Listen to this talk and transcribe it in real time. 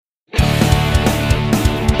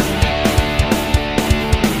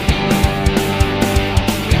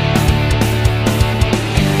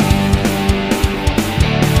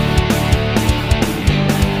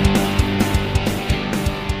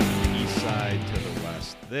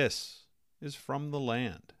This is From the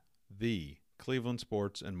Land, the Cleveland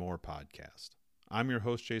Sports and More podcast. I'm your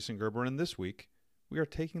host, Jason Gerber, and this week we are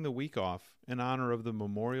taking the week off in honor of the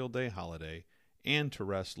Memorial Day holiday and to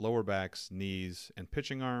rest lower backs, knees, and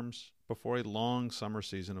pitching arms before a long summer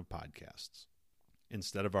season of podcasts.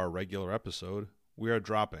 Instead of our regular episode, we are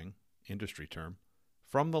dropping, industry term,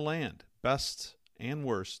 From the Land, Bests and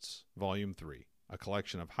Worsts, Volume 3, a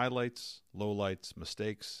collection of highlights, lowlights,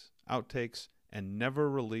 mistakes, outtakes, and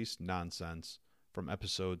never-released nonsense from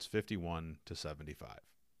episodes 51 to 75.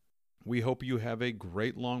 We hope you have a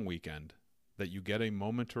great long weekend, that you get a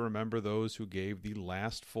moment to remember those who gave the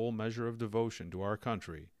last full measure of devotion to our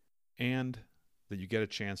country, and that you get a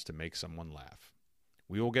chance to make someone laugh.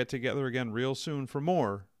 We will get together again real soon for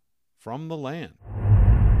more From the Land.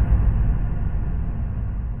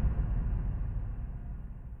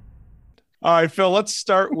 All right, Phil, let's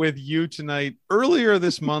start with you tonight. Earlier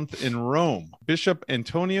this month in Rome, Bishop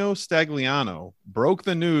Antonio Stagliano broke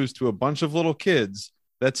the news to a bunch of little kids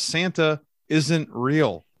that Santa isn't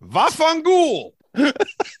real. Vafangul!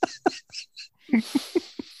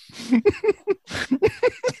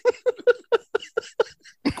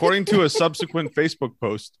 According to a subsequent Facebook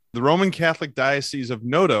post, the Roman Catholic Diocese of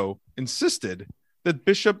Noto insisted that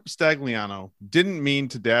Bishop Stagliano didn't mean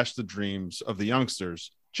to dash the dreams of the youngsters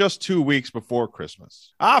just 2 weeks before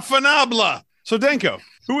Christmas. Fanabla! So, Denko,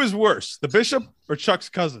 who is worse, the bishop or Chuck's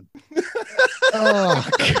cousin? Oh,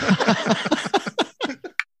 God.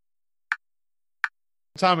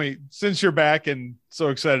 Tommy, since you're back and so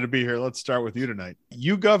excited to be here, let's start with you tonight.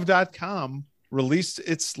 YouGov.com released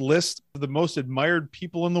its list of the most admired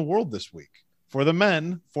people in the world this week. For the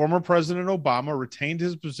men, former President Obama retained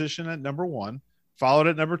his position at number 1, followed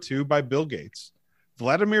at number 2 by Bill Gates.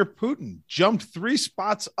 Vladimir Putin jumped 3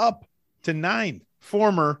 spots up to 9.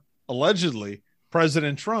 Former, allegedly,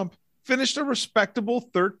 President Trump finished a respectable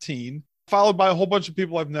 13, followed by a whole bunch of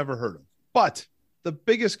people I've never heard of. But the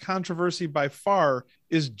biggest controversy by far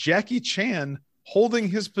is Jackie Chan holding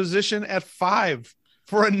his position at 5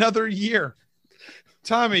 for another year.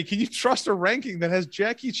 Tommy, can you trust a ranking that has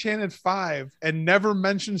Jackie Chan at 5 and never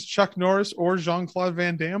mentions Chuck Norris or Jean-Claude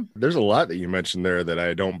Van Damme? There's a lot that you mentioned there that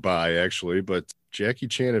I don't buy, actually, but Jackie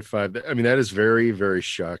Chan at 5, I mean, that is very, very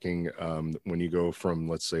shocking when you go from,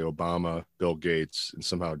 let's say, Obama, Bill Gates, and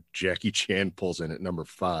somehow Jackie Chan pulls in at number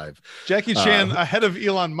 5. Jackie Chan ahead of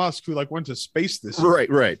Elon Musk, who went to space this year.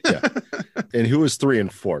 Right, yeah. And who was 3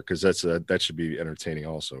 and 4? Because that should be entertaining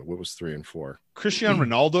also. What was 3 and 4? Cristiano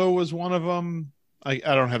Ronaldo was one of them. I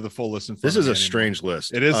don't have the full list in front This of is me a anymore. strange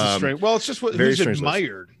list. It is a strange. Well, it's just who's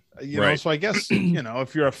admired. You know, right. so I guess,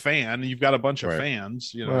 if you're a fan, you've got a bunch of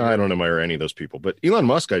fans. Well, I don't admire any of those people, but Elon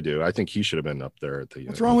Musk, I do. I think he should have been up there at the.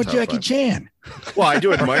 What's wrong with Jackie Chan? Well, I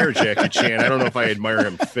do admire Jackie Chan. I don't know if I admire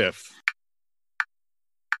him 5th.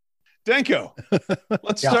 Denko,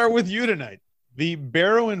 let's start with you tonight. The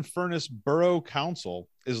Barrow and Furnace Borough Council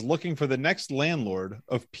is looking for the next landlord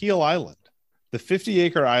of Peel Island. The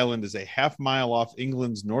 50-acre island is a half-mile off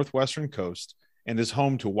England's northwestern coast and is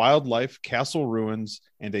home to wildlife, castle ruins,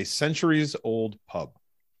 and a centuries-old pub.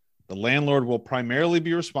 The landlord will primarily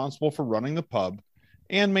be responsible for running the pub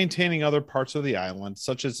and maintaining other parts of the island,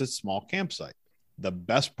 such as its small campsite. The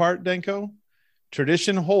best part, Denko?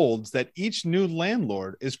 Tradition holds that each new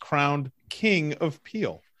landlord is crowned King of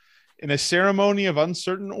Peel in a ceremony of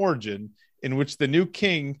uncertain origin in which the new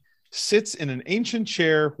king sits in an ancient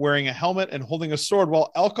chair wearing a helmet and holding a sword while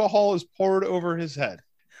alcohol is poured over his head.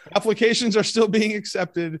 Applications are still being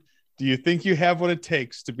accepted. Do you think you have what it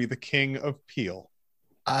takes to be the King of Peel?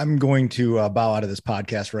 I'm going to bow out of this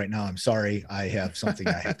podcast right now. I'm sorry. I have something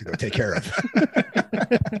I have to go take care of.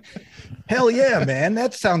 Hell yeah, man.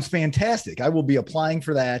 That sounds fantastic. I will be applying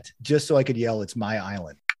for that just so I could yell, "It's my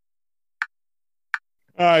island."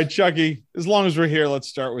 All right, Chucky, as long as we're here, let's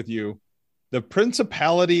start with you. The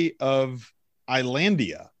Principality of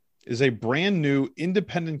Islandia is a brand new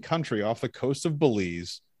independent country off the coast of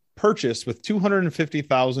Belize, purchased with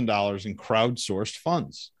 $250,000 in crowdsourced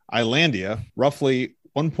funds. Islandia, roughly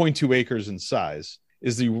 1.2 acres in size,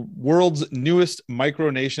 is the world's newest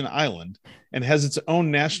micronation island and has its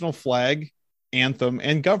own national flag, anthem,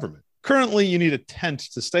 and government. Currently, you need a tent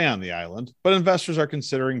to stay on the island, but investors are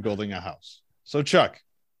considering building a house. So, Chuck,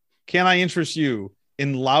 can I interest you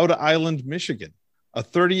in Loud Island, Michigan, a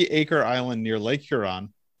 30-acre island near Lake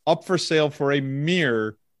Huron, up for sale for a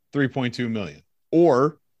mere $3.2 million?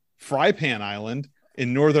 Or Fry Pan Island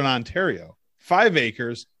in Northern Ontario, 5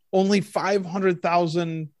 acres, only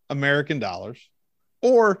 $500,000 American dollars?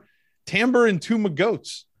 Or Tamber and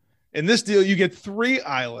Tumagoats. In this deal, you get 3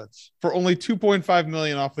 islands for only $2.5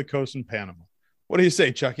 million off the coast in Panama. What do you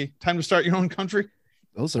say, Chucky? Time to start your own country?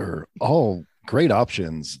 Those are all great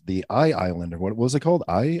options. The Island, or what was it called?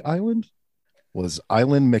 Island? Was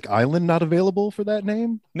Island McIsland not available for that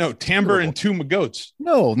name? No, Timbre and Two Goats.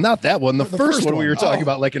 No, not that one. The first one we were talking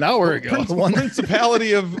about like an hour ago.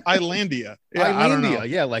 Principality of Islandia. Yeah, I don't know.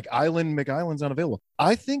 Yeah, like Island McIsland's not available.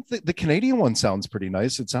 I think that the Canadian one sounds pretty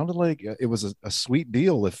nice. It sounded like it was a sweet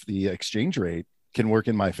deal if the exchange rate can work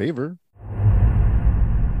in my favor.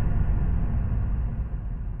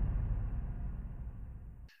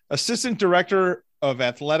 Assistant Director of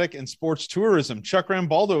Athletic and Sports Tourism, Chuck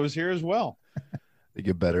Rambaldo, is here as well. They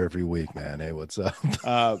get better every week, man. Hey, what's up?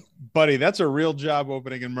 Buddy, that's a real job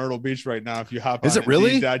opening in Myrtle Beach right now if you hop Is on it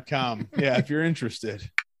really? Indeed.com. Yeah, if you're interested.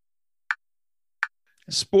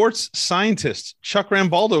 Sports scientist Chuck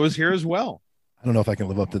Rambaldo is here as well. I don't know if I can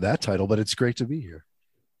live up to that title, but it's great to be here.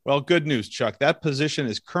 Well, good news, Chuck. That position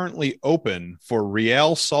is currently open for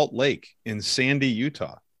Real Salt Lake in Sandy,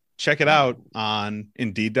 Utah. Check it out on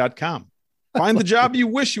Indeed.com. Find the job you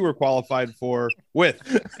wish you were qualified for with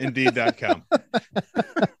Indeed.com.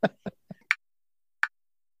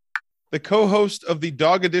 The co-host of the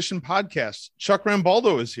Dog Edition podcast, Chuck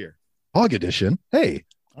Rambaldo, is here. Dog Edition? Hey,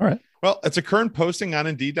 all right. Well, it's a current posting on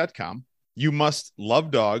Indeed.com. You must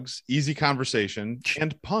love dogs, easy conversation,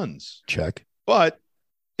 and puns. Check. But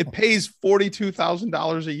it pays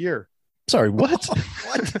 $42,000 a year. Sorry, what?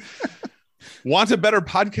 What? Want a better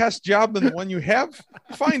podcast job than the one you have?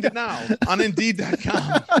 Find it now on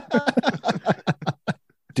Indeed.com.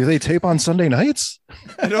 Do they tape on Sunday nights?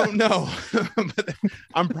 I don't know, but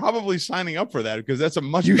I'm probably signing up for that because that's a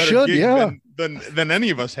much You better should, gig yeah. than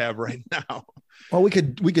any of us have right now. Well, we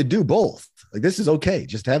could do both. Like, this is okay.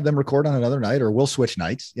 Just have them record on another night, or we'll switch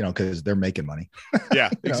nights, because they're making money.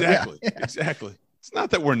 Yeah, exactly. Yeah. Exactly. It's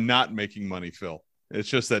not that we're not making money, Phil. It's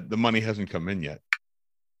just that the money hasn't come in yet.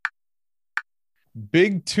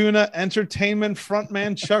 Big Tuna Entertainment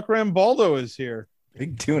frontman Chuck Rambaldo is here.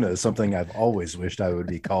 Big Tuna is something I've always wished I would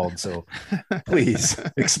be called. So please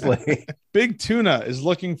explain. Big Tuna is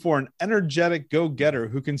looking for an energetic go-getter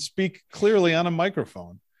who can speak clearly on a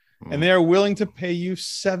microphone. And they are willing to pay you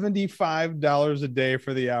 $75 a day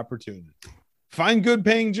for the opportunity. Find good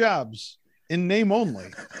paying jobs in name only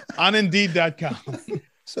on Indeed.com.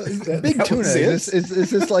 So Big Tuna, is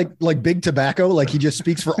this like Big Tobacco? Like he just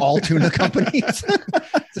speaks for all tuna companies?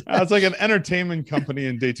 It's like an entertainment company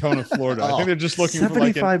in Daytona, Florida. I think they're just looking for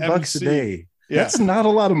like an $75 a MC. day. Yeah. That's not a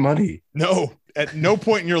lot of money. No, at no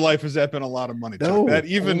point in your life has that been a lot of money. Chuck. No, that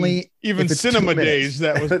even if it's cinema 2 minutes. days,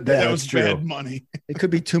 that was that was true. bad money. It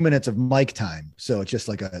could be 2 minutes of mic time. So it's just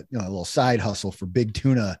like a little side hustle for Big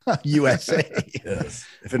Tuna USA. Yes.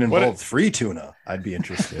 If it involved free tuna, I'd be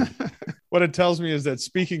interested. What it tells me is that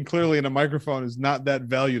speaking clearly in a microphone is not that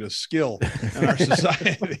valued a skill in our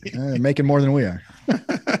society. Making more than we are.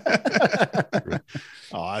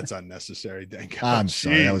 Oh, that's unnecessary. Thank God. I'm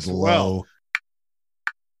sorry. That was low. Well,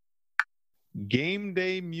 game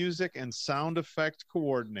day music and sound effect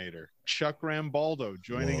coordinator Chuck Rambaldo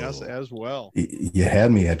joining us as well. You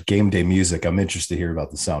had me at game day music. I'm interested to hear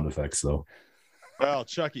about the sound effects, though. Well,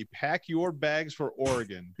 Chucky, pack your bags for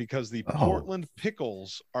Oregon because the Portland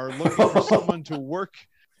Pickles are looking for someone to work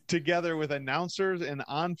together with announcers and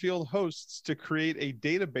on-field hosts to create a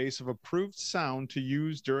database of approved sound to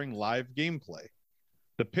use during live gameplay.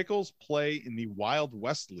 The Pickles play in the Wild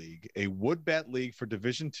West League, a wood bat league for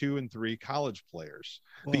Division II and III college players.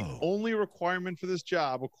 Whoa. The only requirement for this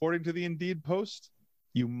job, according to the Indeed post,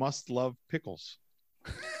 you must love pickles.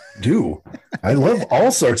 I love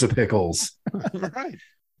all sorts of pickles. Right.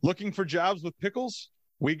 Looking for jobs with pickles?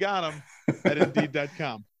 We got them at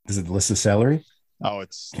Indeed.com. Does it list the salary? Oh,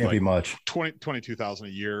 it's can't be much. 22,000 a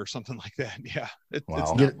year or something like that. Yeah. It's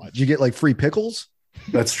Wow. not much. Did you get like free pickles?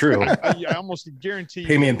 That's true. I almost guarantee you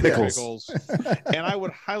pay me in pickles. And I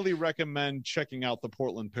would highly recommend checking out the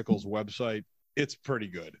Portland Pickles website. It's pretty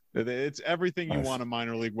good. It's everything you want a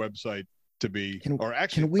minor league website to be. Even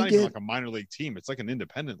like a minor league team. It's like an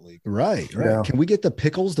independent league. Right. Yeah. Can we get the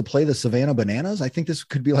Pickles to play the Savannah Bananas? I think this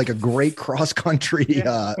could be like a great cross-country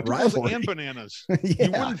rivalry. And bananas. Yeah.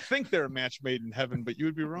 You wouldn't think they're a match made in heaven, but you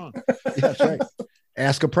would be wrong. Yeah, that's right.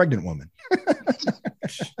 Ask a pregnant woman.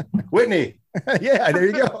 Whitney. Yeah, there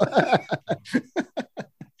you go.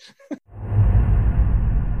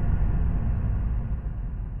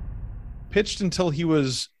 Pitched until he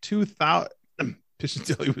was 2,000. Pitched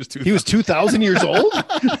until he was 2,000. He was 2,000 years old?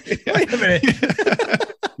 Wait a minute.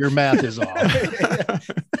 Your math is off.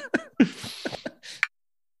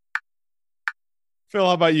 Phil,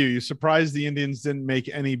 how about you? You surprised the Indians didn't make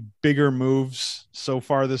any bigger moves so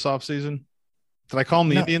far this offseason? Did I call them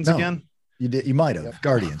the Indians again? You did. You might have.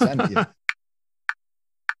 Guardians.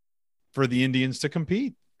 for the Indians to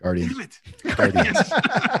compete. Guardians. Damn it. Guardians.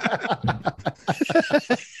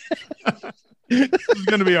 This is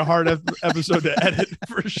going to be a hard episode to edit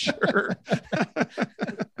for sure.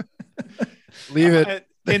 Leave it.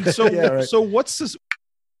 And so, Yeah, right. so what's this?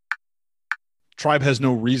 Tribe has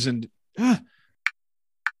no reason.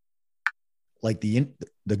 Like the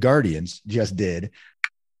Guardians just did.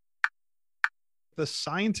 The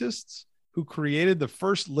scientists who created the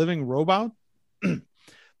first living robot, Why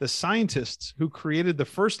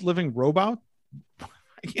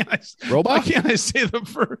Robot? can't I say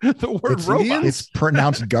the word It's, robot? it's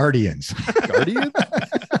pronounced Guardians. Guardian?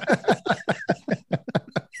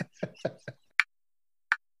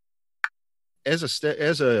 As a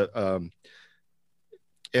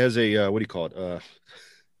what do you call it?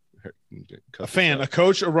 A fan, a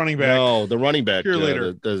coach, a running back. No, the running back.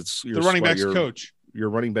 Cheerleader. The running back's coach. Your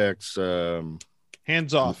running backs.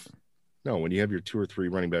 Hands off. No, when you have your 2 or 3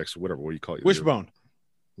 running backs, whatever, what do you call it? Wishbone.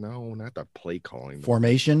 No, not the play calling.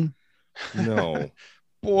 Formation. No.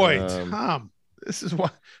 Boy, Tom, this is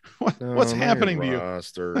what's No, happening to you.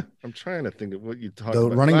 roster. I'm trying to think of what you talk The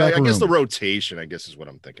about. running back I guess the room. rotation, I guess, is what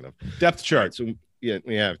I'm thinking of. Depth All chart. right, so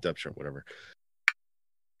yeah, depth chart, whatever.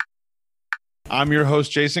 I'm your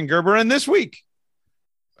host, Jason Gerber, and this week,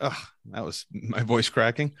 that was my voice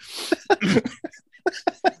cracking.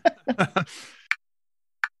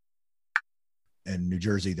 In New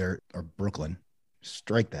Jersey, or Brooklyn.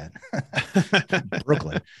 Strike that.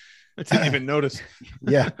 Brooklyn. I didn't even notice.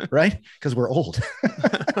 Yeah, right? Because we're old.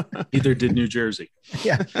 Neither did New Jersey.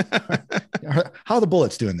 Yeah. How are the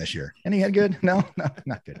Bullets doing this year? Any good? No,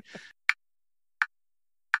 not good.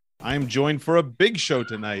 I am joined for a big show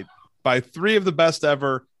tonight by 3 of the best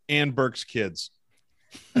ever and Burke's kids.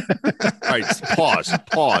 All right,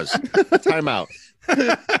 pause. Time out.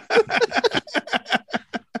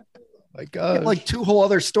 My God. Like 2 whole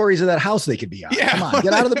other stories of that house they could be on. Yeah. Come on,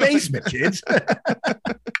 get out of the basement, kids.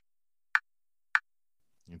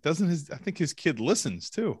 I think his kid listens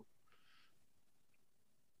too.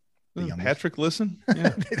 The Doesn't youngest. Patrick listen?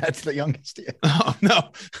 Yeah. That's the youngest. Yeah. Oh,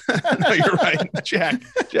 no. No, you're right. Jack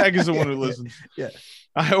is the one who listens. Yeah.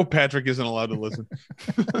 I hope Patrick isn't allowed to listen.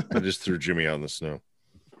 I just threw Jimmy out in the snow.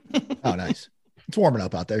 Oh, nice. It's warming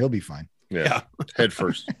up out there. He'll be fine. Yeah. Head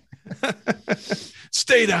first.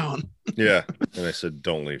 Stay down. Yeah. And I said,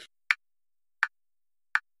 don't leave.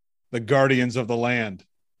 The Guardians of the Land.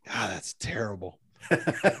 God, that's terrible.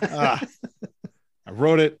 I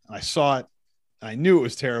wrote it. I saw it. I knew it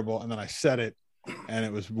was terrible. And then I said it and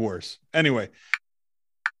it was worse. Anyway,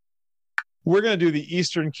 we're going to do the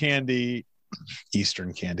Eastern Candy.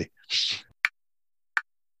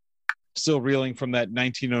 Still reeling from that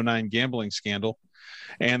 1909 gambling scandal.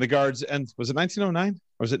 And the Guards, and was it 1909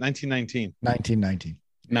 or was it 1919? 1919.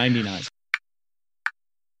 99.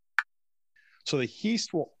 So the Heat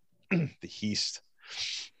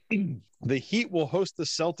will host the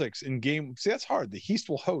Celtics in game. See, that's hard. The Heat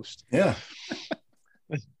will host. Yeah.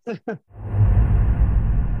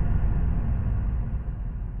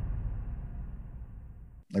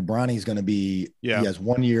 Like Bronny's going to be, Yeah. He has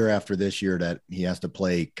 1 year after this year that he has to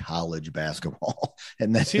play college basketball.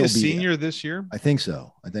 And then Is he he'll a be senior this year? I think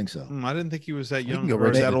so. I didn't think he was that He can young go or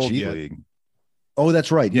right that to the old G yet. League. Oh,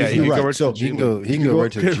 that's right. Yeah, he You're can go right. right So to He can go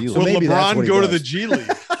right to the G Will So League. maybe that's LeBron what he go to the does. G League?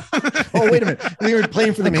 Oh, wait a minute. We were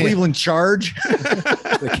playing for the Cleveland Charge.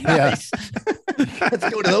 Yeah. Nice. Let's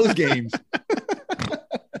go to those games.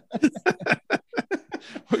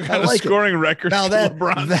 We got I a like it. scoring record. Now that-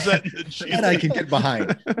 LeBron that- set in the G And I League. can get behind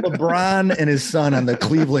LeBron and his son on the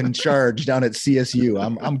Cleveland Charge down at CSU.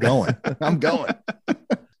 I'm going. I'm going.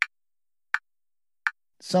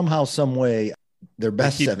 Somehow, some way, their They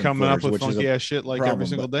best keep 7 coming up footers, with which is funky a, ass shit like problem, every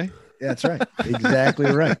single day. that's right. Exactly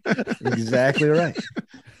right. Exactly right.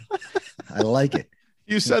 I like it.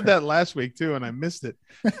 You said that last week too, and I missed it.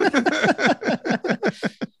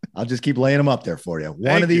 I'll just keep laying them up there for you. One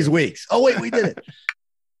Thank of these you. weeks. Oh, wait, we did it.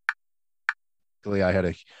 I had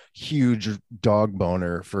a huge dog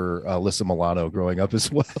boner for Alyssa Milano growing up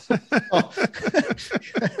as well. Oh.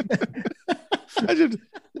 I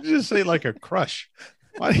just say like a crush.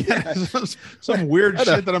 Why do you some weird I had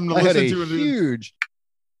a- shit that I'm I going to had a listen to? huge.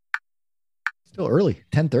 Still early,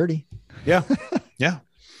 10:30. Yeah.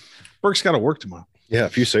 Burke's got to work tomorrow. Yeah,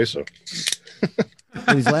 if you say so.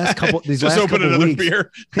 These last couple Just last open couple another weeks.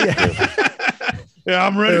 beer. Yeah. Yeah,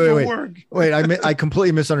 I'm ready Wait, for wait. work. Wait, I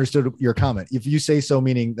completely misunderstood your comment. If you say so,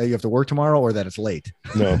 meaning that you have to work tomorrow or that it's late.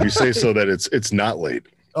 No, if you say so that it's not late.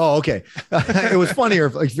 Oh, okay. It was funnier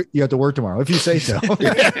if you have to work tomorrow. If you say so. All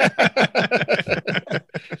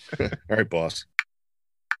right, boss.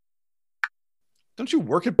 Don't you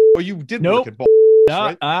work at? Oh, you did Nope. work at Ball,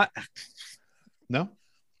 right? No,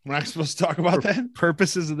 we're not supposed to talk about that.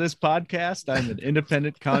 Purposes of this podcast, I'm an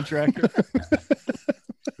independent contractor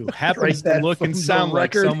who happens to that look and from the sound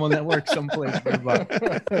like record. someone that works someplace nearby.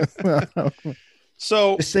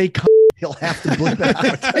 So To say he'll have to bleep it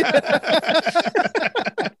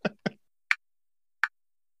out.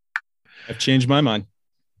 I've changed my mind.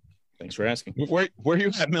 Thanks for asking. where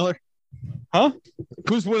you at, Miller? Huh?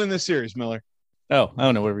 Who's winning this series, Miller? Oh, I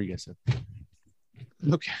don't know. Whatever you guys said.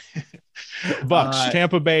 Okay. Bucks.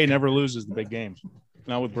 Tampa Bay never loses the big games.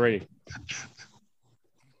 Not with Brady.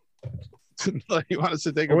 You want us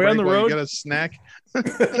to take a Are we break on the while you road? get a snack?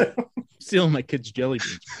 Stealing my kids' jelly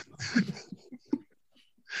beans,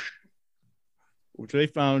 which they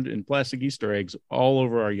found in plastic Easter eggs all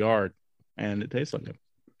over our yard, and it tastes like it.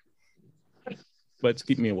 But it's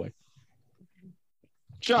keeping me away.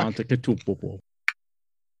 Chuck.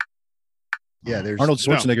 Yeah, there's Arnold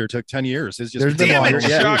Schwarzenegger took 10 years. It's just there's been Damn it, longer.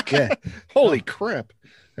 Yeah, Chuck. yeah. Holy crap!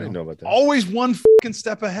 I didn't know about that. Always one fucking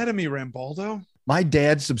step ahead of me, Rambaldo. My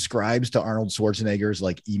dad subscribes to Arnold Schwarzenegger's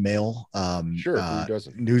like email Sure, who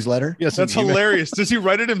doesn't? newsletter. yes, That's hilarious. Does he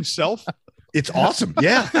write it himself? It's awesome.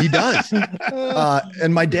 Yeah, he does.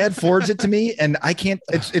 And my dad forwards it to me, and I can't.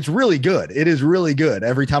 It's really good. It is really good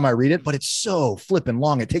every time I read it, but it's so flipping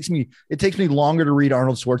long. It takes me longer to read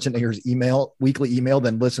Arnold Schwarzenegger's weekly email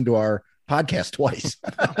than listen to our podcast twice.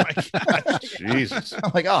 Oh my God. Jesus.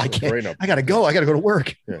 I'm like, oh, I can't. Brain up. I gotta go to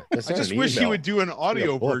work. Yeah, that's I not just an wish he email. would do an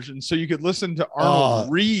audio a book. version so you could listen to Arnold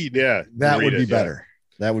read. Yeah, That read would be it, yeah. better.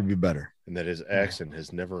 That would be better. And that his accent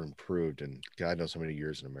has never improved in God knows how many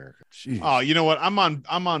years in America. Oh, you know what? I'm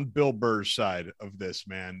on Bill Burr's side of this,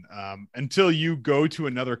 man. Until you go to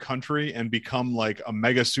another country and become like a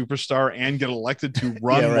mega superstar and get elected to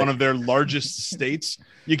run Yeah, right. one of their largest states,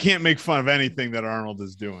 you can't make fun of anything that Arnold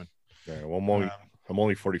is doing. All right, well, I'm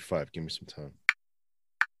only 45. Give me some time.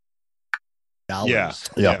 Dollars.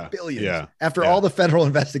 Yeah. Billions. Yeah. After Yeah. all the federal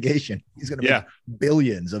investigation, he's gonna Yeah. make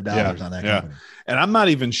billions of dollars on that Yeah. company. And I'm not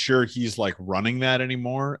even sure he's like running that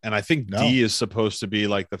anymore. And I think No. D is supposed to be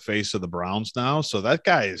like the face of the Browns now. So that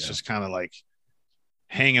guy is just kind of like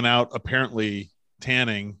hanging out, apparently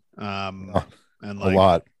tanning, and a like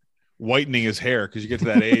lot. whitening his hair because you get to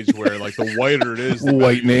that age where like the whiter it is, the better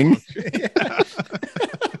Whitening. you look.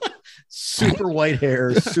 Super white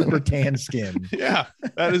hair, super tan skin. Yeah,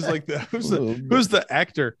 that is like who's the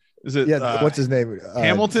actor? Is it Yeah, what's his name?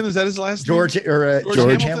 Hamilton? Is that his last George name? or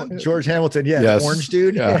George Hamilton? George Hamilton. Yeah, Yes. the orange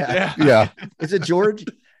dude. Yeah. Yeah. Yeah. Is it George?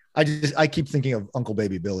 I keep thinking of Uncle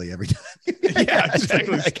Baby Billy every time. Yeah,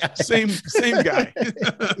 exactly. Same guy.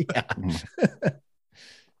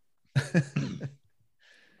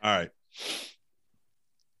 All right.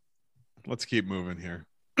 Let's keep moving here.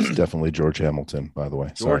 It's definitely George Hamilton, by the way.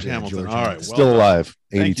 George Sorry. Hamilton. George All right. Hamilton. Well Still done. alive,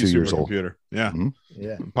 Thank 82 you, years old. supercomputer. Yeah. Mhm.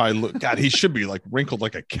 Yeah. Probably look, God, he should be like wrinkled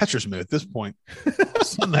like a catcher's mitt at this point.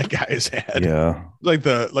 Something that guy has had. Yeah. Like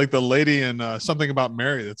the lady in Something About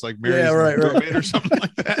Mary that's like Mary's Yeah, right. roommate or something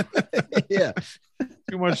like that. Yeah.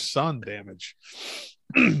 Too much sun damage.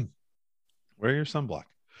 Wear your sunblock.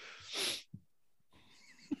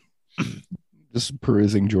 Just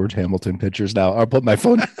perusing George Hamilton pictures now. I'll put my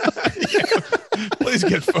phone. Please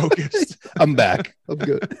get focused. I'm back. I'm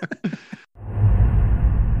good.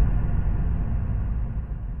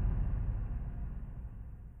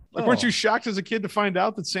 Like, weren't you shocked as a kid to find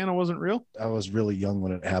out that Santa wasn't real? I was really young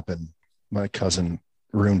when it happened. My cousin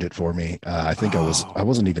ruined it for me. I think I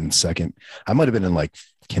wasn't even in second. I might have been in like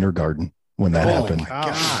kindergarten when that happened. My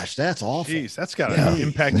gosh, that's awful. Jeez, that's got to Yeah.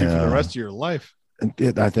 impact you for the Yeah. rest of your life.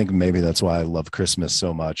 I think maybe that's why I love Christmas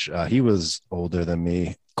so much. He was older than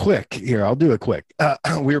me. Quick, here, I'll do it quick.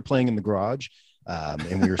 We were playing in the garage,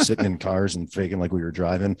 and we were sitting in cars and faking like we were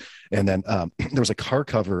driving. And then there was a car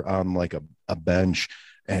cover on like a bench,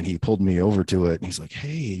 and he pulled me over to it. And he's like,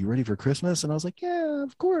 "Hey, you ready for Christmas?" And I was like, "Yeah,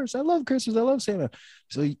 of course. I love Christmas. I love Santa."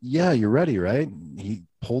 So yeah, you're ready, right? And he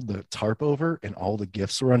pulled the tarp over, and all the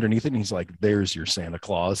gifts were underneath it. And he's like, "There's your Santa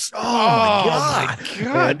Claus." Oh, my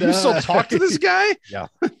God. God, you still talk to this guy?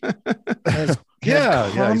 Has Yeah,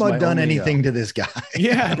 he's karma my done only, anything to this guy?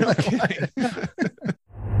 Yeah, no kidding.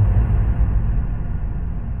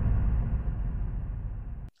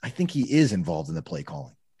 I think he is involved in the play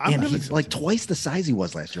calling. I'm And gonna- he's like twice the size he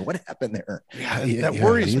was last year. What happened there? that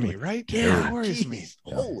worries me, right? That worries me. Jeez.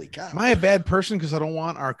 Holy cow. Am I a bad person because I don't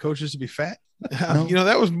want our coaches to be fat? No. You know,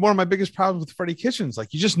 that was one of my biggest problems with Freddie Kitchens.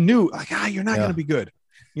 Like, you just knew, like, you're not Yeah. going to be good.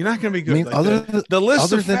 You're not going to be good. I mean, Like, the list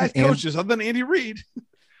other of than fat coaches, other than Andy Reid.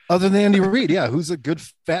 Other than Andy Reid, yeah, who's a good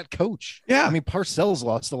fat coach. Yeah. I mean, Parcells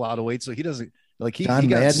lost a lot of weight, so he doesn't like he John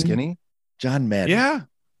got Madden? skinny. John Madden. Yeah.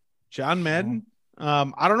 John Madden.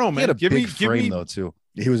 I don't know, He man. had a give big me frame though too.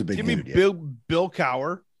 He was a big give me dude. Yeah. Bill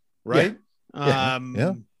Cowher, right? Yeah.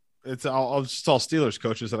 Yeah. It's all just all Steelers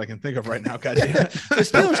coaches that I can think of right now. God damn it. The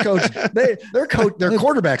Steelers coach, their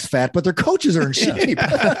quarterback's fat, but their coaches are in shape.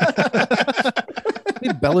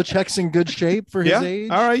 Belichick's in good shape for his Yeah.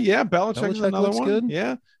 age. All right. Yeah. Belichick's Belichick another looks one. good.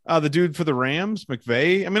 Yeah. The dude for the Rams,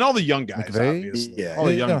 McVay. I mean, all the young guys, McVay? obviously. Yeah. All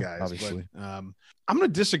the young Yeah, guys. obviously. But, I'm going to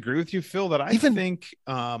disagree with you, Phil, that I Even- think.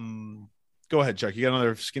 Go ahead, Chuck. You got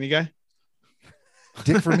another skinny guy?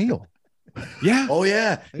 Dick Vermeil. Yeah. Oh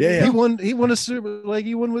yeah, yeah. He won he won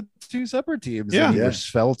with two separate teams. Yeah. And he Yeah. was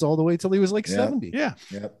felt all the way till he was like Yeah. 70. Yeah.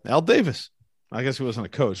 Yep. Al Davis. I guess he wasn't a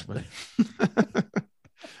coach, but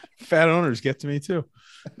fat owners get to me too.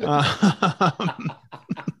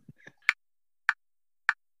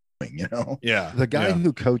 You know, Yeah. The guy yeah.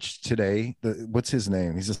 who coached today, what's his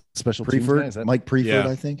name? He's a special teams guy. Preford, Is that- Mike Preford, Yeah.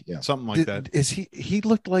 I think. Yeah. Something like that. Is he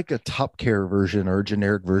looked like a Top Care version or a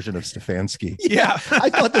generic version of Stefanski. Yeah.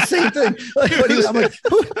 I thought the same thing. Like, when he was- I'm like,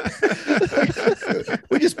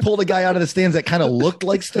 we just pulled a guy out of the stands that kind of looked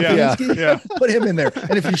like Yeah. Stefanski. Yeah. Put him in there,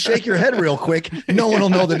 and if you shake your head real quick, no one will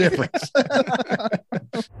know the difference.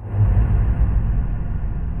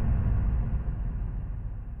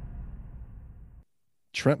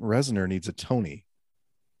 Trent Reznor needs a Tony.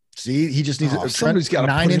 See, he just needs Oh, a somebody's gotta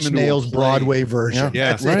put him 9 Inch into a Nails play. Broadway version. Yeah.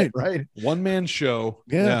 That's Right. it, right? One man show.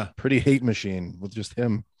 Yeah. Pretty hate machine with just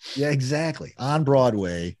him. Yeah, exactly. On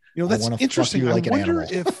Broadway. You know, I that's wanna fuck interesting. you like I an wonder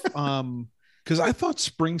animal. if because I thought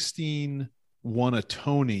Springsteen won a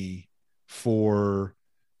Tony for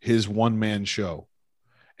his one man show.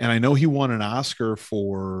 And I know he won an Oscar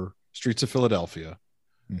for Streets of Philadelphia.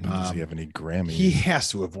 Does he have any Grammys? He has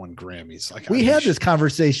to have won Grammys. Like We had this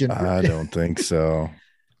conversation. I don't think so.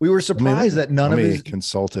 We were surprised that none Let of me his.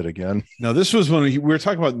 consult it again. No, this was when we were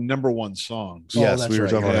talking about number one songs. Yeah. Yes, that's we were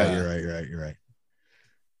right, talking you're about right, that. You're right.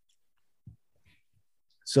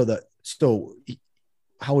 So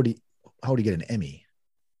how would he get an Emmy?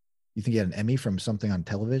 You think he had an Emmy from something on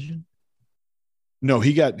television? No,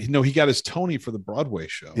 he got his Tony for the Broadway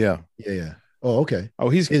show. Yeah. Yeah. Oh, okay. Oh,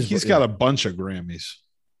 he's His- got yeah. a bunch of Grammys.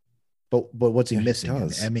 But what's he Yeah, he missing? An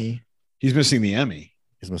does. Emmy, He's missing the Emmy.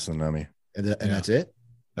 He's missing an Emmy. and Yeah. that's it.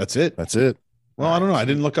 That's it. That's it. Well, I don't know. I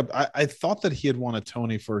didn't look up. I thought that he had won a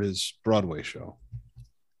Tony for his Broadway show.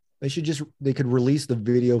 They could release the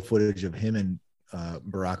video footage of him and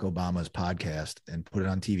Barack Obama's podcast and put it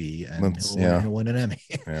on TV, and he'll win an Emmy.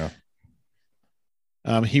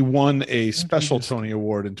 Yeah. He won a special Tony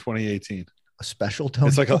Award in 2018. A special Tony.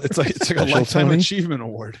 It's like a Special lifetime Tony? achievement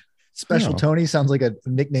award. Special No. Tony sounds like a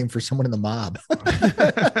nickname for someone in the mob.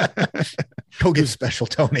 Go get Special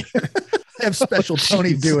Tony. Have Special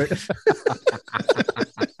Tony do it.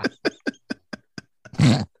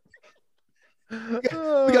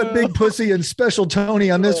 We got Big Pussy and Special Tony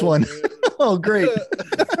on this one. Oh, great.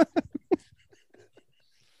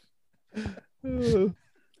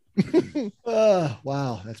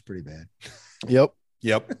 Wow, that's pretty bad. Yep.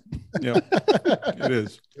 Yep. It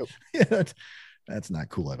is. Yeah, that's not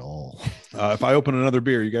cool at all. If I open another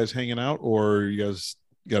beer, you guys hanging out, or you guys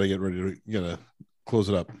got to get ready to close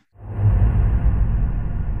it up?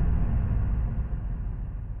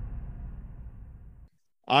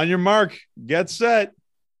 On your mark, get set.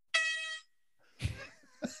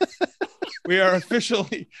 We are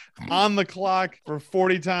officially on the clock for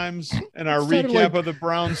 40 times in our Sounded recap like- of the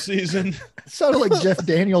Browns season. It sounded like Jeff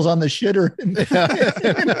Daniels on the shitter.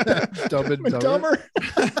 Dumb and Dumber.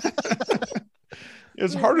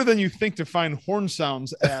 It's harder than you think to find horn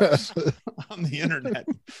sounds apps on the internet.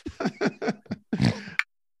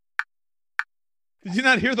 Did you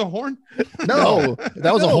not hear the horn? No,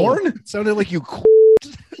 that was a No. horn. It sounded like you.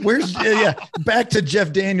 Where's back to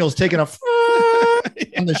Jeff Daniels taking a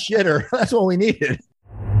on the shitter. That's what we needed.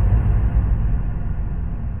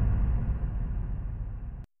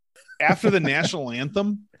 After the national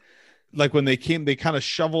anthem, like when they came, they kind of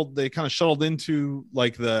shuttled into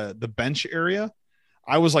like the bench area.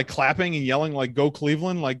 I was like clapping and yelling like "Go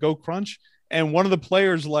Cleveland!" like "Go Crunch!" And one of the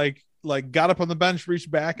players like got up on the bench, reached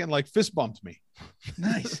back, and like fist bumped me.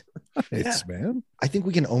 Nice. It's man. I think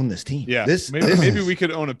we can own this team. Yeah, This maybe we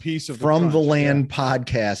could own a piece of from the Crunch. land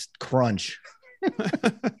podcast crunch.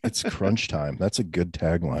 It's crunch time. That's a good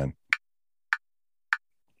tagline.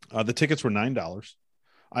 The tickets were $9.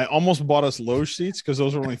 I almost bought us loge seats because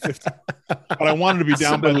those were only 50, but I wanted to be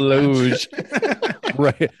down by the Loge.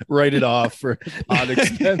 bench. Write it off for odd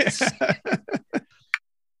expense.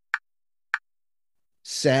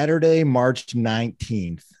 Saturday, March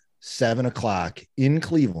 19th, 7:00 in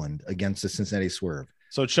Cleveland against the Cincinnati Swerve.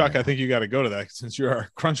 So Chuck, I think you got to go to that since you're our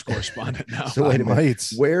Crunch correspondent now. So wait a minute.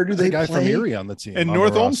 Might. Where do There's they a guy play? from Erie on the team? In on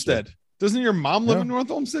North the roster. Olmsted. Doesn't your mom live Yeah. in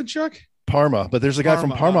North Olmsted, Chuck? Parma, but there's a guy from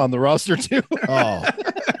Parma, Parma huh? on the roster too. Oh,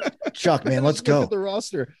 Chuck, man, let's Just look go. at the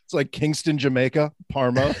roster. It's like Kingston, Jamaica,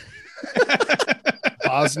 Parma,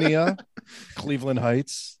 Bosnia, Cleveland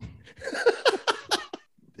Heights.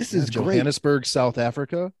 This is great. Johannesburg, South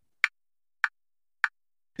Africa.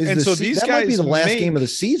 Is And the so se- these that might be guys the last make- game of the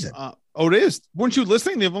season. Oh, it is. Weren't you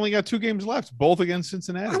listening? They've only got 2 games left, both against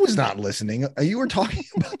Cincinnati. I was not listening. You were talking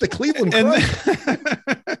about the Cleveland and Crunch.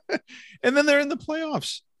 then, and then they're in the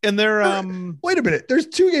playoffs. And they're Wait a minute. There's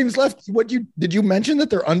 2 games left. Did you mention that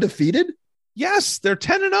they're undefeated? yes, they're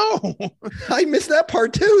 10-0. I missed that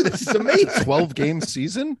part too. This is amazing. 12-game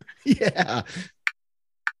season. Yeah.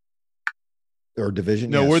 Or division.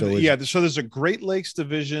 No, yeah, we're it's- so there's a Great Lakes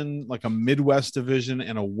division, like a Midwest division,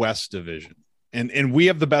 and a West division. And we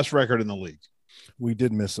have the best record in the league. We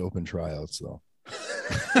did miss open tryouts though.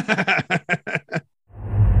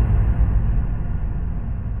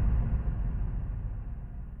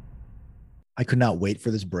 I could not wait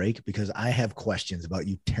for this break because I have questions about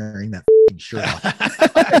you tearing that shirt off.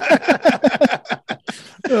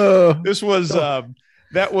 This was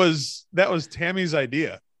that was Tammy's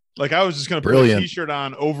idea. Like I was just gonna put Brilliant. a t-shirt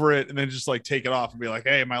on over it and then just like take it off and be like,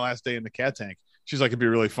 hey, my last day in the cat tank. She's like, it'd be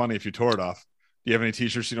really funny if you tore it off. Do you have any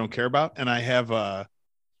t-shirts you don't care about? And I have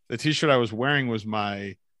the t-shirt I was wearing was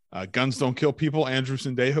my Guns Don't Kill People, Andrew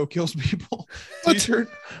Sandejo Kills People t-shirt.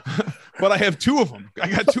 But I have 2 of them. I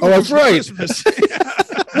got 2 Oh, of that's them for right. Christmas.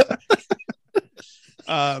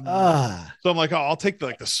 So I'm like, oh, I'll take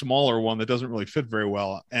the smaller one that doesn't really fit very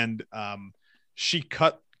well. And she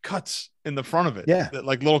cuts in the front of it. Yeah. That,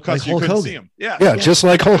 like little cuts Like you Hulk couldn't Hogan. see them. Yeah. Yeah, just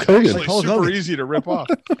like Hulk Hogan. Actually Like Hulk super Hogan. easy to rip off.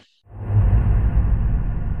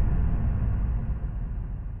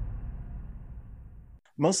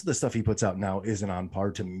 Most of the stuff he puts out now isn't on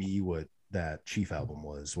par to me what that Chief album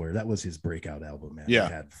was, where that was his breakout album. Man. Yeah.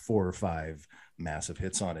 It had 4 or 5 massive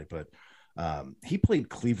hits on it, but he played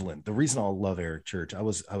Cleveland. The reason I love Eric Church, I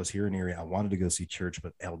was here in Erie. I wanted to go see Church,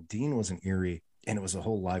 but Aldine was in Erie and it was a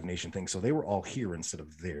whole Live Nation thing. So they were all here instead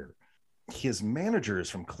of there. His manager is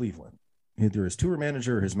from Cleveland. Either his tour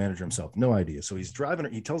manager or his manager himself, no idea. So he's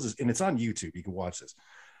driving, he tells us, and it's on YouTube, you can watch this.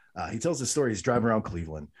 He tells the story, he's driving around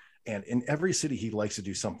Cleveland, and in every city he likes to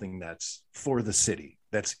do something that's for the city.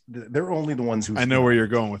 They're only the ones who I know where you're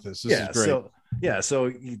going with this. This is great.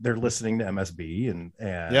 So they're listening to MSB and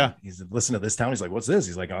Yeah. he's listening to this town. He's like, what's this?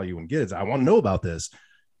 He's like, oh, you wouldn't get it. I want to know about this.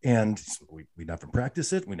 And we never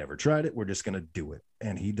practiced it. We never tried it. We're just going to do it.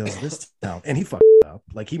 And he does this town and he fucked up.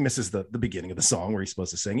 Like he misses the beginning of the song where he's supposed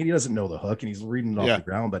to sing and he doesn't know the hook and he's reading it off the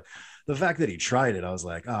ground. But the fact that he tried it, I was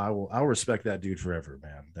like, I'll respect that dude forever,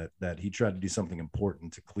 man. That he tried to do something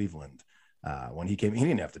important to Cleveland. When he came, he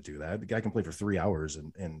didn't have to do that. The guy can play for 3 hours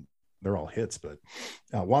and they're all hits. But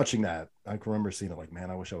watching that, I can remember seeing it like, man,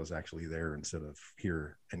 I wish I was actually there instead of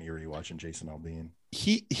here in Erie watching Jason Aldean.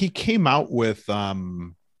 He came out with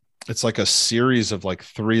it's like a series of like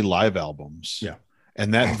 3 live albums. Yeah.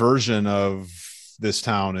 And that version of This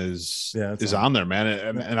Town is on there, man.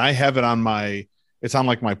 And I have it on it's on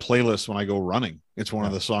like my playlist when I go running. It's one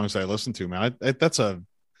of the songs I listen to, man. I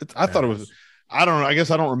thought it was, I don't know. I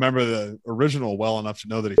guess I don't remember the original well enough to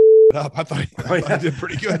know that he it up. I thought he did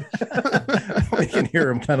pretty good. We can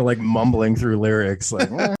hear him kind of like mumbling through lyrics.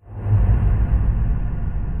 Like, eh.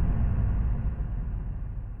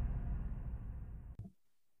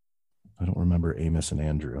 I don't remember Amos and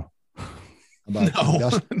Andrew. How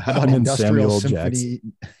about And Industrial Samuel Symphony?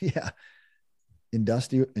 Yeah.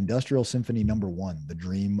 Industrial Symphony #1, The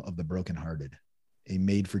Dream of the Brokenhearted, a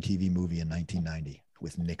made-for-TV movie in 1990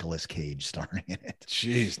 with Nicolas Cage starring in it.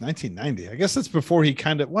 Jeez, 1990. I guess that's before he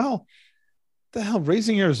the hell,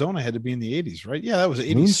 Raising Arizona had to be in the 80s, right? Yeah, that was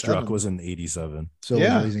 87. Moonstruck was in 87. So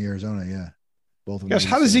Yeah. Raising Arizona, yeah. Both of them. Gosh,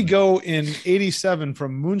 how does he go in 87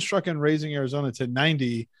 from Moonstruck and Raising Arizona to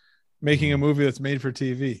 90, making a movie that's made for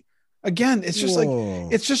TV? Again, it's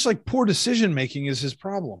just like poor decision making is his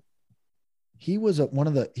problem. He was one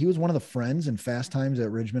of the friends in Fast Times at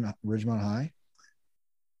Ridgemont High.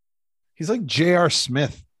 He's like J.R.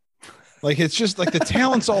 Smith. Like it's just like the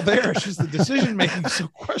talent's all there. It's just the decision making is so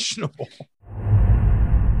questionable.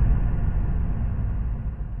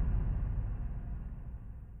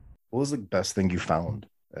 What was the best thing you found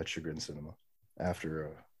at Chagrin Cinema after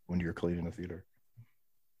when you were cleaning the theater?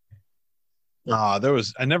 I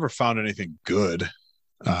never found anything good.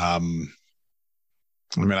 I mean,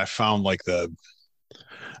 I found like the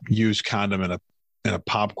used condom in a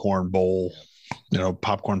popcorn bowl,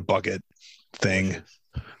 popcorn bucket thing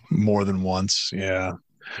more than once. Yeah.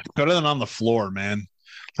 Better than on the floor, man.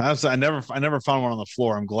 I never found one on the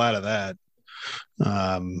floor. I'm glad of that.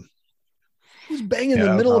 Who's banging in Yeah,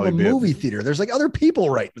 the middle of a probably be it. movie theater? There's like other people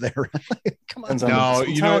right there. Come on. Depends on No,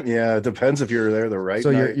 the, you know- sometime- yeah, it depends if you're there the right.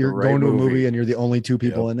 So night, the you're right going to a movie and you're the only two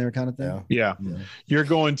people in there, kind of thing. Yeah. Yeah. Yeah. You're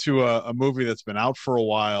going to a movie that's been out for a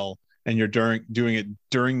while, and you're doing it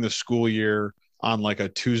during the school year on like a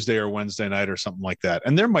Tuesday or Wednesday night or something like that.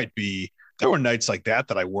 And there were nights like that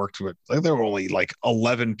I worked with. Like, there were only like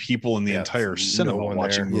 11 people in the Yeah, entire no cinema one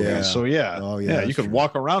watching there. movies. Yeah. So yeah, Oh, yeah, yeah, that's you could true.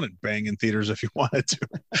 walk around and bang in theaters if you wanted to.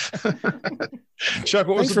 Chuck,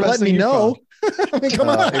 what was Thanks the for best letting thing me you know. found? I mean, come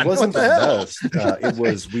on. It wasn't What the hell? best. It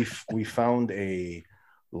was we found a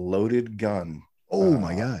loaded gun Oh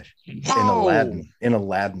my gosh. in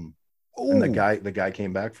Aladdin. Oh, And the guy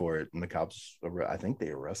came back for it, and the cops, I think they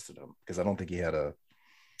arrested him because I don't think he had I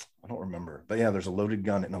don't remember. But yeah, there's a loaded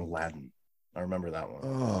gun in Aladdin. I remember that one.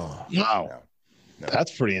 Oh, Wow, Yeah.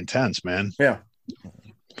 that's pretty intense, man. Yeah.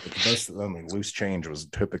 But the best, I mean, loose change was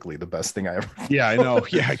typically the best thing I ever. Yeah, I know.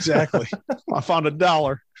 Yeah, exactly. I found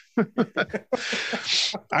 $1.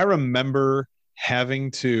 I remember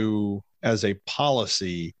having to, as a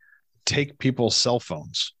policy, take people's cell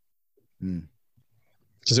phones. Hmm.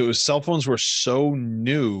 Because cell phones were so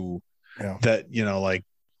new Yeah. that, like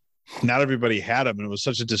not everybody had them. And it was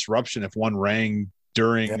such a disruption if one rang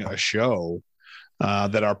during Yeah. a show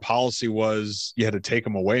that our policy was you had to take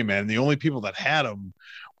them away, man. And the only people that had them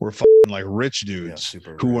were fucking like rich Yeah, dudes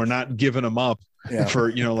super who were rich. not giving them up Yeah.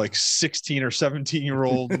 for like 16 or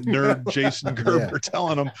 17-year-old nerd Jason Gerber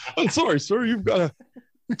telling them, I'm sorry, sir, you've got to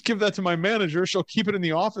give that to my manager. She'll keep it in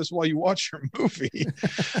the office while you watch your movie.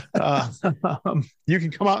 You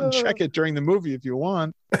can come out and check it during the movie if you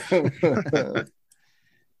want.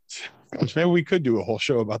 Gosh, maybe we could do a whole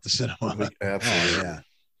show about the cinema. Absolutely. oh yeah.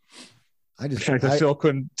 I just In fact,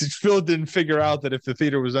 Phil didn't figure out that if the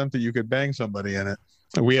theater was empty, you could bang somebody in it.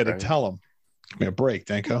 We had to Right. tell him. Give me a break,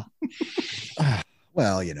 Danko.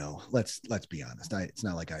 well, let's be honest. It's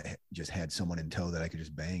not like I just had someone in tow that I could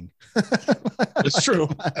just bang. It's true.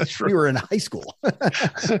 That's We true. were in high school.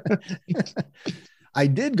 I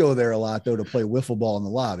did go there a lot though to play wiffle ball in the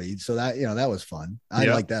lobby, so that that was fun. I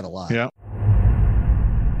Yeah. liked that a lot. Yeah.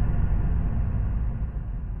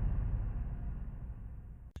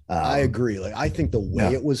 I agree. Like I think the way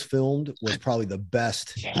Yeah. it was filmed was probably the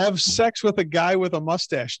best. Have sex with a guy with a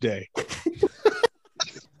mustache day.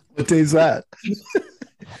 What day's that?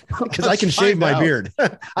 Because I can shave my beard.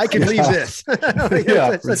 I can leave this.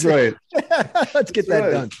 Yeah, that's right. Let's get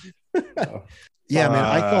that That's done. Yeah, man.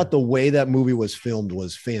 I thought the way that movie was filmed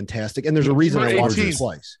was fantastic. And there's a reason I watched it 18th.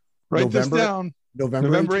 twice. Write November- this down. November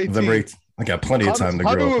November 18th. 18th. November 8th. I got plenty of time to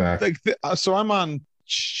grow it back. So I'm on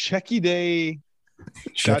Checkyday.com.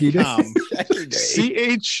 Chucky Day.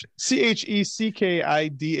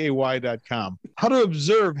 CHECKIDAY.com. How to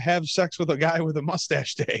observe have sex with a guy with a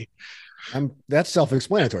mustache day. That's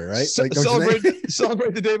self-explanatory, right? Ce- Like, don't you think?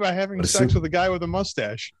 celebrate the day by having But sex with a guy with a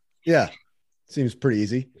mustache. Yeah. Seems pretty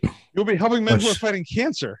easy. You'll be helping men who are Much- fighting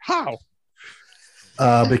cancer. How?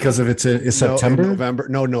 Because of it's No, September. in November.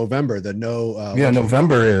 No, November. The no. Yeah,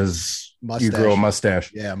 November is Mustache. you grow a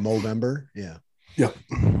mustache. Yeah, Movember. Yeah.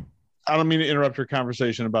 I don't mean to interrupt your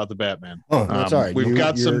conversation about the Batman. Oh, That's all right. We've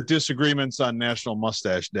got You're- some disagreements on National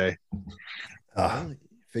Mustache Day. Well,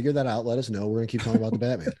 figure that out. Let us know. We're gonna keep talking about the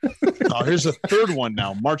Batman. Oh, here's a third one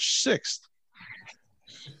now, March 6th.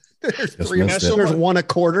 There's Just three. missed it. There's one a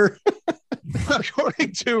quarter.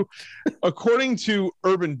 according to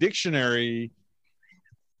Urban Dictionary,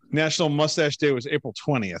 National Mustache Day was April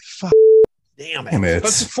 20th. Fuck, Damn Damn it. it.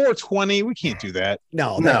 that's 420. We can't do that.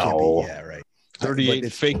 No, that can't No. be. Yeah, right. 38 But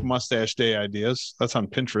it's- fake mustache day ideas. That's on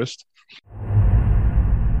Pinterest.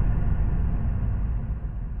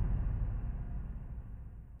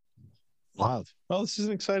 Wow. Well, this is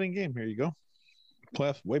an exciting game. Here you go.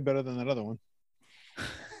 Playoff way better than that other one.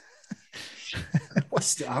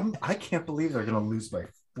 I can't believe they're going to lose by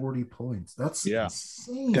 40 points. That's Yeah.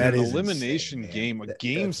 insane. That An is elimination insane, man. game, a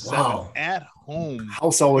game that's- 7 wow. at home.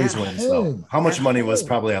 House always At wins, home. though. How much At money was home.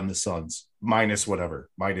 probably on the Suns? Minus whatever.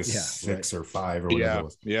 Minus Yeah, 6 or 5 or whatever Yeah, it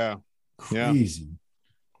was. yeah. Yeah. Crazy.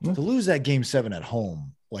 To lose that game 7 at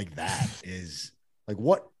home like that is like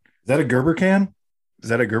what? Is that a Gerber can? Is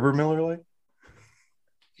that a Gerber Miller Lite?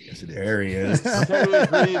 Yes, it is. There he is. I totally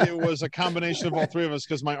agreed it was a combination of all three of us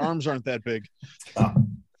because my arms aren't that big.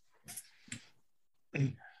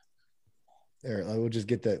 There, we'll just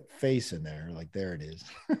get that face in there. Like there it is.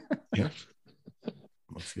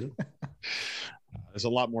 Looks good. There's a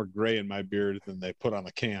lot more gray in my beard than they put on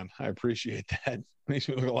the can. I appreciate that. Makes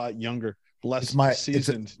me look a lot younger, less It's my-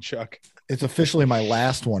 seasoned, Chuck. It's officially my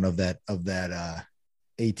last one of that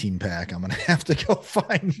 18 pack. I'm gonna have to go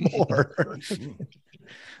find more,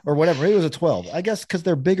 or whatever. Maybe it was a 12. I guess because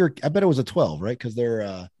they're bigger. I bet it was a 12, right? Because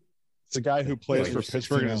they're It's a guy who plays Yeah, for he's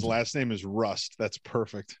Pittsburgh, and his 16. last name is Rust. That's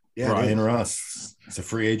perfect. Brian Russ. He's a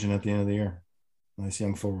free agent at the end of the year. Nice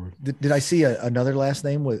young forward. Did I see another last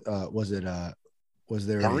name? Was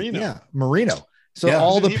there Marino. Yeah, Marino. So Yeah.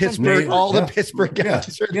 all the Isn't he from Pittsburgh, Pittsburgh? all the Yeah. Pittsburgh Yeah.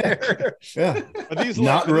 guys are there. Yeah. Are these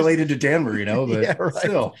Not like- related to Dan Marino, but Yeah, right.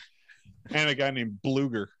 still. And a guy named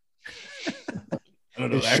Bluger. I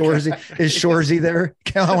don't know. Is that Shorzy there?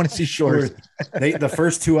 I want to see Shorzy. the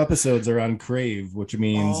first 2 episodes are on Crave, which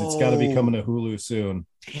means it's got to be coming to Hulu soon.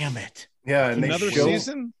 Damn it, Yeah, and Another they show,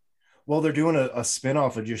 season? Well, they're doing a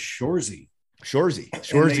spin-off of just Shorzy. Shorzy. And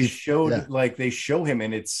they Shorzy. showed yeah. like they show him,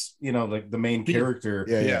 and it's like the main character,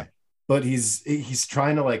 Yeah. but he's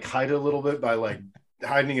trying to like hide it a little bit by like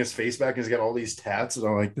hiding his face back. He's got all these tats, and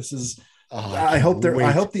I'm like, this is. Oh, I hope can't wait.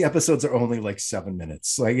 I hope the episodes are only like 7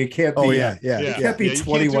 minutes. Like it can't be. Oh yeah. It can't be you can't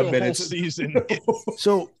 21 do a whole minutes. season.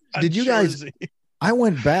 So on did you guys? Jersey. I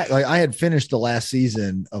went back. Like I had finished the last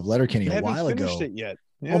season of Letterkenny You a haven't while finished ago. it yet.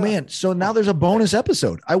 Oh man! So now there's a bonus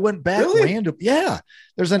episode. I went back Really? random. Yeah,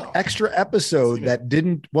 there's an extra episode that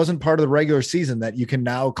wasn't part of the regular season that you can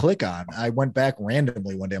now click on. I went back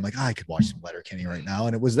randomly one day. I'm like, I could watch some Letterkenny right now,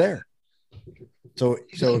 and it was there. So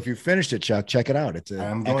if you finished it, Chuck, check it out. It's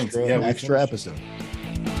I'm an going extra, to. Yeah, we extra finished it.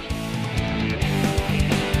 episode.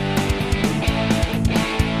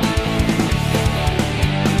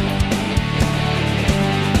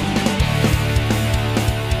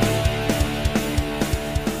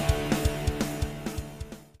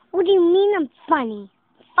 What do you mean I'm funny?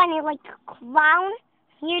 Funny like a clown?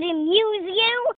 Here to amuse you?